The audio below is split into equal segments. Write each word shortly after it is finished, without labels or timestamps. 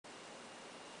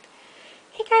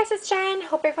Guys, it's Jen.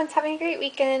 Hope everyone's having a great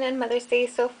weekend and Mother's Day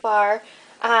so far.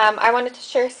 I wanted to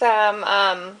share some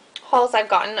hauls I've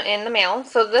gotten in the mail.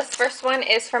 So this first one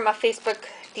is from a Facebook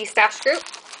de-stash group.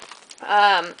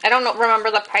 I don't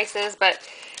remember the prices, but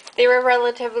they were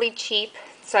relatively cheap.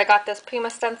 So I got this Prima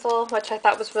stencil, which I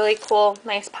thought was really cool,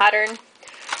 nice pattern.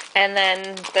 And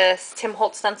then this Tim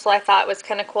Holtz stencil I thought was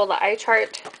kind of cool, the eye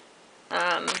chart.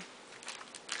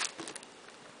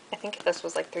 I think this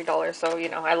was like $3, so you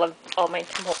know, I love all my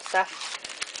Tim Holtz stuff.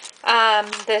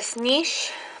 This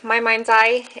niche, My Mind's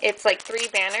Eye, it's like 3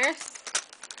 banners.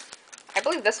 I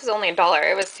believe this was only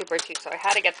 $1. It was super cheap, so I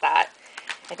had to get that.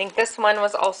 I think this one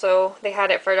was also, they had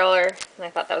it for $1, and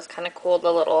I thought that was kind of cool,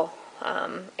 the little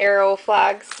arrow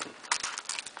flags.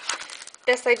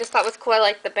 This I just thought was cool. I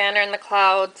like the banner and the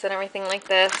clouds and everything like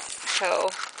this, so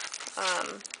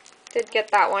did get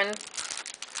that one.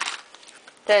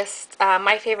 This,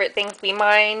 My Favorite Things Be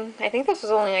Mine. I think this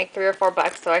was only like $3 or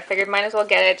 $4, so I figured might as well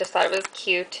get it. Just thought it was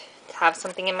cute to have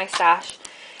something in my stash.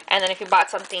 And then if you bought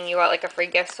something, you got like a free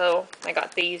gift, so I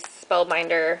got these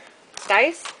Spellbinder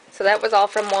dice. So that was all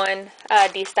from one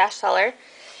de-stash seller.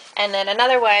 And then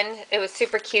another one, it was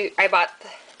super cute. I bought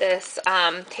this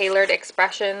Tailored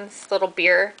Expressions little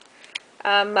beer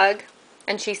mug,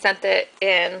 and she sent it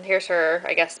in, here's her,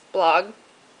 I guess, blog.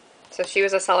 So she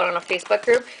was a seller on a Facebook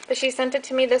group, but she sent it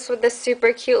to me with this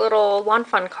super cute little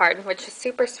Wanfun card, which is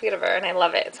super sweet of her, and I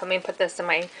love it. So I'm going to put this in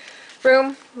my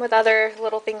room with other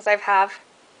little things I have.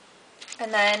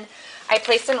 And then I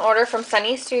placed an order from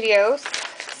Sunny Studios.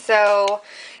 So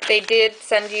they did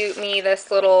send me this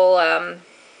little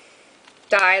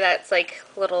die that's like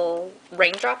little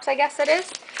raindrops, I guess it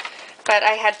is. But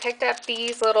I had picked up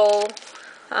these little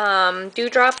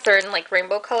dewdrops. They're in like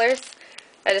rainbow colors.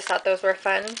 I just thought those were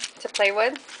fun to play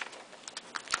with.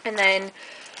 And then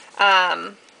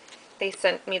they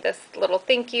sent me this little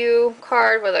thank you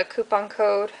card with a coupon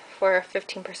code for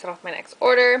 15% off my next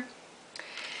order.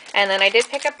 And then I did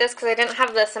pick up this because I didn't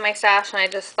have this in my stash, and I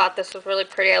just thought this was really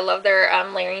pretty. I love their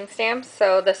layering stamps.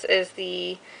 So this is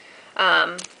the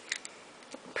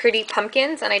Pretty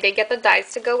Pumpkins, and I did get the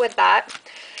dies to go with that.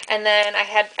 And then I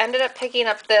had ended up picking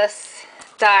up this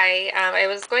die. I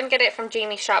was going to get it from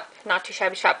Jamie's shop, Not Too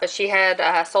Shabby shop, but she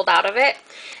had sold out of it.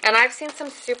 And I've seen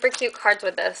some super cute cards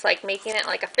with this, like making it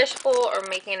like a fishbowl or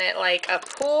making it like a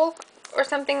pool or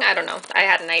something. I don't know. I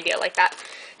had an idea like that.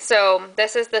 So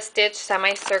this is the Stitch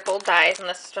Semicircle dies, and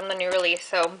this is from the new release.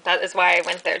 So that is why I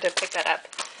went there to pick that up,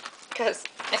 because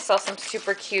I saw some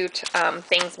super cute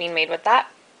things being made with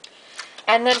that.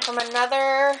 And then from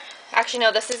another, actually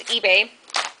no, this is eBay.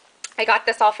 I got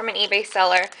this all from an eBay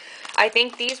seller. I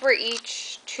think these were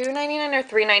each $2.99 or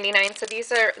 $3.99. So these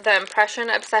are the Impression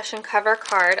Obsession cover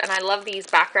card, and I love these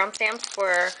background stamps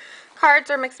for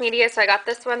cards or mixed media. So I got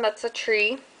this one that's a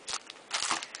tree.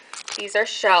 These are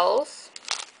shells.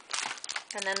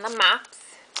 And then the maps.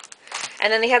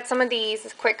 And then they had some of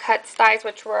these quick cut dies,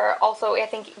 which were also, I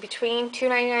think, between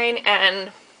 $2.99 and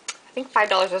I think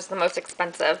 $5 was the most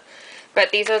expensive.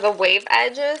 But these are the wave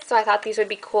edges, so I thought these would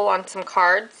be cool on some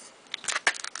cards.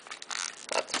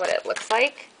 That's what it looks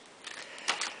like.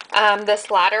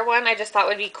 This ladder one I just thought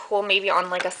would be cool maybe on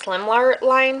like a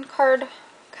slimline card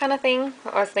kind of thing.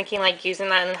 I was thinking like using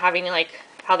that and having like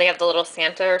how they have the little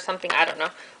Santa or something, I don't know.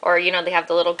 Or, you know, they have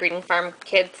the little Green Farm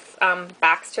kids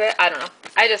backs to it. I don't know.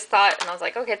 I just thought, and I was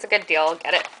like, okay, it's a good deal. I'll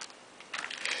get it.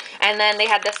 And then they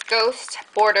had this Ghost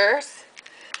Borders.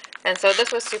 And so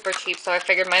this was super cheap, so I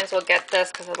figured might as well get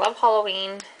this because I love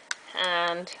Halloween.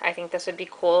 And I think this would be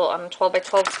cool on a 12 by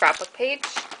 12 scrapbook page.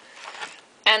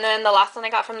 And then the last one I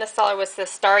got from this seller was this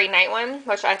Starry Night one,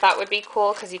 which I thought would be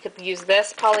cool because you could use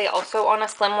this probably also on a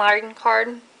slimline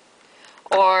card.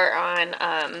 Or on,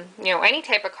 you know, any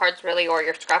type of cards really, or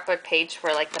your scrapbook page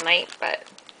for like the night, but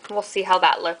we'll see how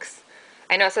that looks.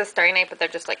 I know it says Starry Night, but they're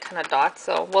just like kind of dots,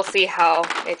 so we'll see how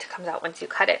it comes out once you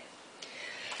cut it.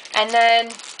 And then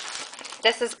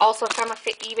this is also from a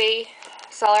eBay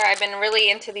seller. I've been really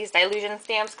into these Dilution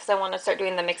stamps because I want to start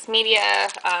doing the mixed media,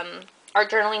 art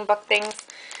journaling book things.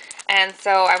 And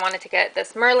so I wanted to get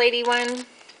this Merlady one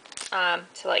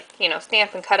to like, you know,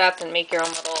 stamp and cut up and make your own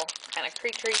little kind of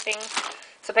creaturey things.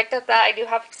 So picked up that. I do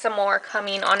have some more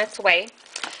coming on its way.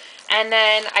 And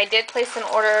then I did place an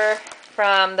order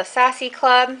from the Sassy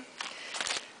Club.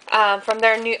 From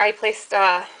their new, I placed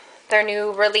their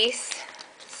new release.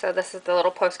 So this is the little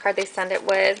postcard they send it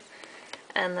with.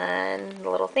 And then the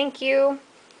little thank you.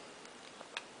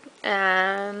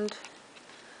 And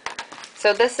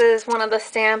so this is one of the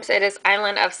stamps. It is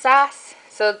Island of Sass.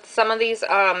 So some of these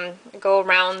go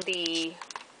around the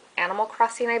Animal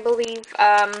Crossing, I believe,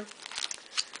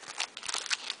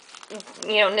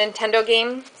 Nintendo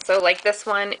game. So like this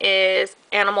one is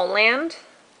Animal Land.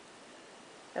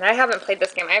 And I haven't played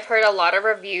this game. I've heard a lot of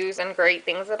reviews and great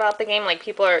things about the game. Like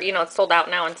people are, it's sold out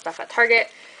now and stuff at Target.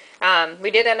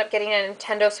 We did end up getting a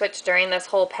Nintendo Switch during this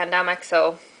whole pandemic,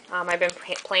 so I've been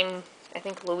playing, I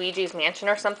think, Luigi's Mansion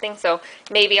or something. So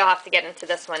maybe I'll have to get into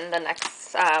this one the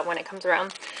next when it comes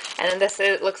around. And then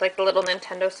it looks like the little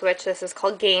Nintendo Switch. This is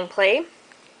called Gameplay.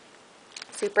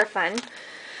 Super fun.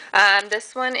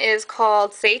 This one is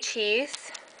called Say Cheese.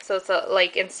 So it's a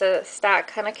like Insta-Stack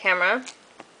kind of camera.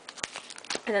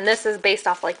 And then this is based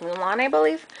off like Mulan, I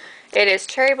believe. It is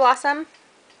Cherry Blossom.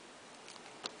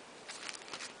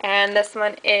 And this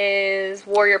one is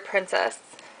Warrior Princess.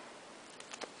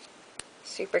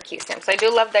 Super cute stamps. I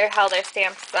do love how their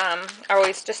stamps are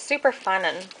always just super fun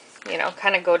and,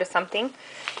 kind of go to something.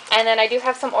 And then I do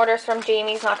have some orders from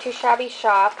Jamie's Not Too Shabby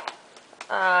Shop.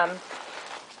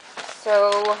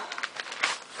 So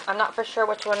I'm not for sure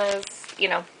which one is,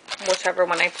 whichever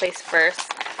one I place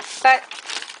first. But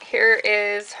here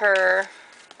is her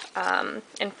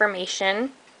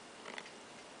information.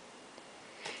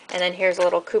 And then here's a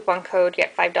little coupon code. You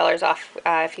get $5 off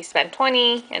if you spend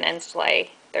 $20, and ends July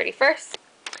 31st.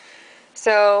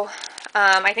 So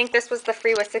I think this was the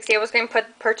free with 60. I was going to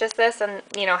purchase this and,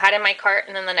 had in my cart.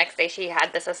 And then the next day she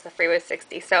had this as the free with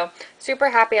 60. So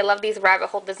super happy. I love these rabbit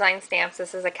hole design stamps.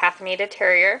 This is a caffeinated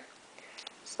terrier.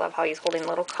 Just love how he's holding a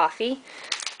little coffee.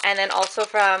 And then also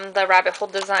from the rabbit hole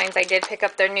designs, I did pick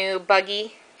up their new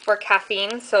buggy for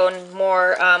caffeine. So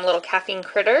more little caffeine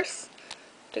critters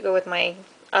to go with my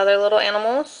other little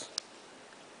animals.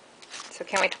 So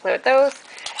can't wait to play with those.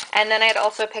 And then I had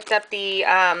also picked up the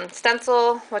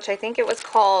stencil, which I think it was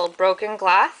called Broken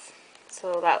Glass.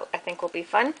 So that I think will be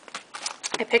fun.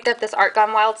 I picked up this Art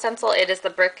Gone Wild stencil. It is the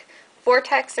Brick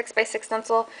Vortex 6x6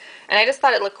 stencil. And I just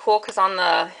thought it looked cool because on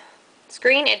the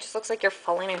screen it just looks like you're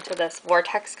falling into this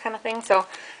vortex kind of thing. So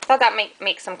I thought that might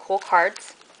make some cool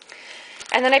cards.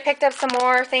 And then I picked up some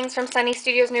more things from Sunny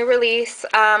Studios' new release.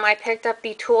 I picked up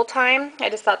the Tool Time. I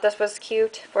just thought this was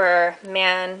cute for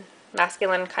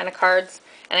masculine kind of cards.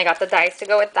 And I got the dies to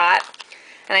go with that.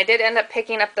 And I did end up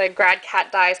picking up the Grad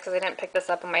Cat dies because I didn't pick this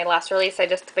up in my last release. I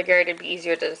just figured it'd be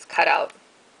easier to just cut out,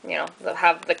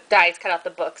 have the dies cut out the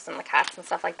books and the cats and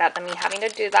stuff like that than me having to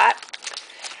do that.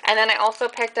 And then I also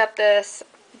picked up this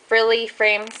Frilly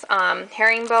Frames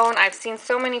herringbone. I've seen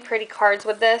so many pretty cards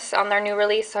with this on their new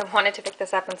release, so I wanted to pick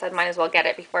this up and said might as well get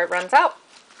it before it runs out.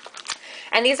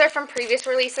 And these are from previous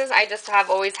releases. I just have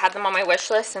always had them on my wish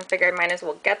list and figured might as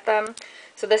well get them.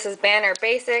 So this is Banner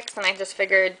Basics, and I just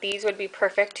figured these would be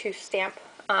perfect to stamp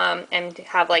and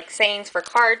have like sayings for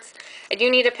cards. I do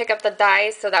need to pick up the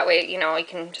dies so that way, you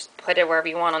can just put it wherever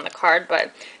you want on the card,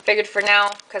 but figured for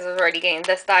now, because I was already getting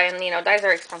this die, and dies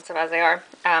are expensive as they are,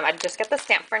 I'd just get the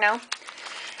stamp for now.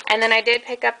 And then I did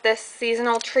pick up this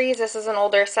Seasonal Trees. This is an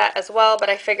older set as well, but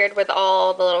I figured with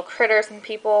all the little critters and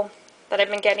people that I've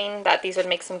been getting that these would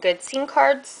make some good scene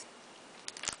cards.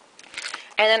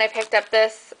 And then I picked up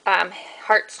this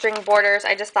Heartstring Borders.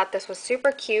 I just thought this was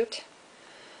super cute.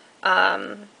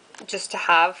 Just to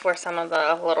have for some of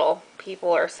the little people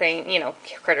or saying,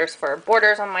 critters for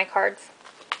borders on my cards.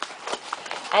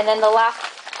 And then the last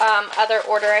other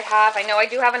order I know I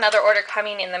do have another order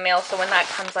coming in the mail, so when that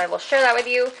comes I will share that with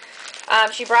you.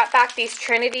 She brought back these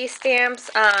Trinity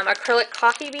stamps, acrylic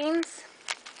coffee beans.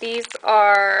 These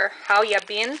are How Ya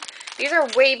Bin. These are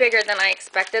way bigger than I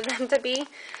expected them to be.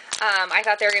 I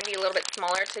thought they were going to be a little bit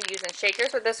smaller to use in shakers,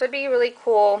 but this would be really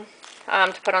cool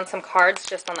to put on some cards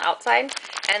just on the outside.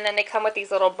 And then they come with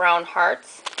these little brown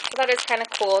hearts. So that is kind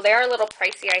of cool. They are a little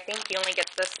pricey. I think you only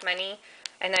get this many.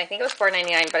 And then I think it was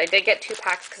 $4.99, but I did get 2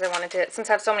 packs because I wanted to, since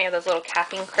I have so many of those little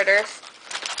caffeine critters,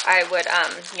 I would,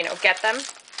 get them.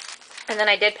 And then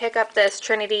I did pick up this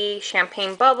Trinity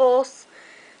Champagne Bubbles.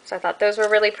 So I thought those were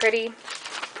really pretty.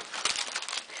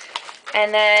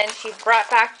 And then she brought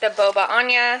back the Boba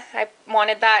Anya. I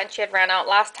wanted that and she had ran out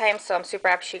last time, so I'm super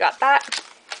happy she got that.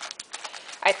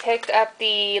 I picked up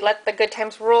the Let the Good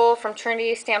Times Roll from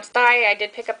Trinity Stamps die. I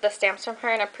did pick up the stamps from her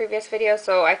in a previous video,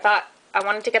 so I thought I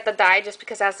wanted to get the die just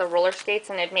because it has the roller skates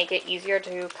and it'd make it easier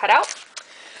to cut out.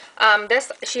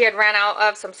 This she had ran out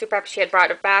of, so I'm super happy she had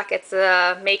brought it back. It's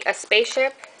a Make a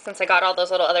Spaceship. Since I got all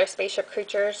those little other spaceship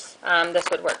creatures, this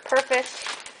would work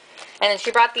perfect. And then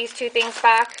she brought these 2 things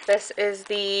back. This is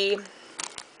the, I'm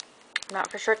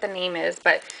not for sure what the name is,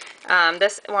 but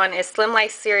this one is Slim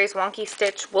Life Series Wonky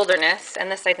Stitch Wilderness,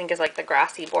 and this I think is like the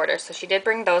grassy border. So she did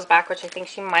bring those back, which I think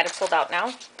she might have sold out now.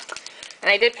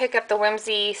 And I did pick up the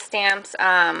Whimsy Stamps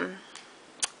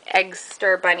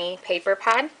Eggster Bunny paper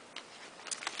pad.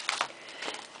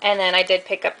 And then I did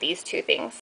pick up these 2 things.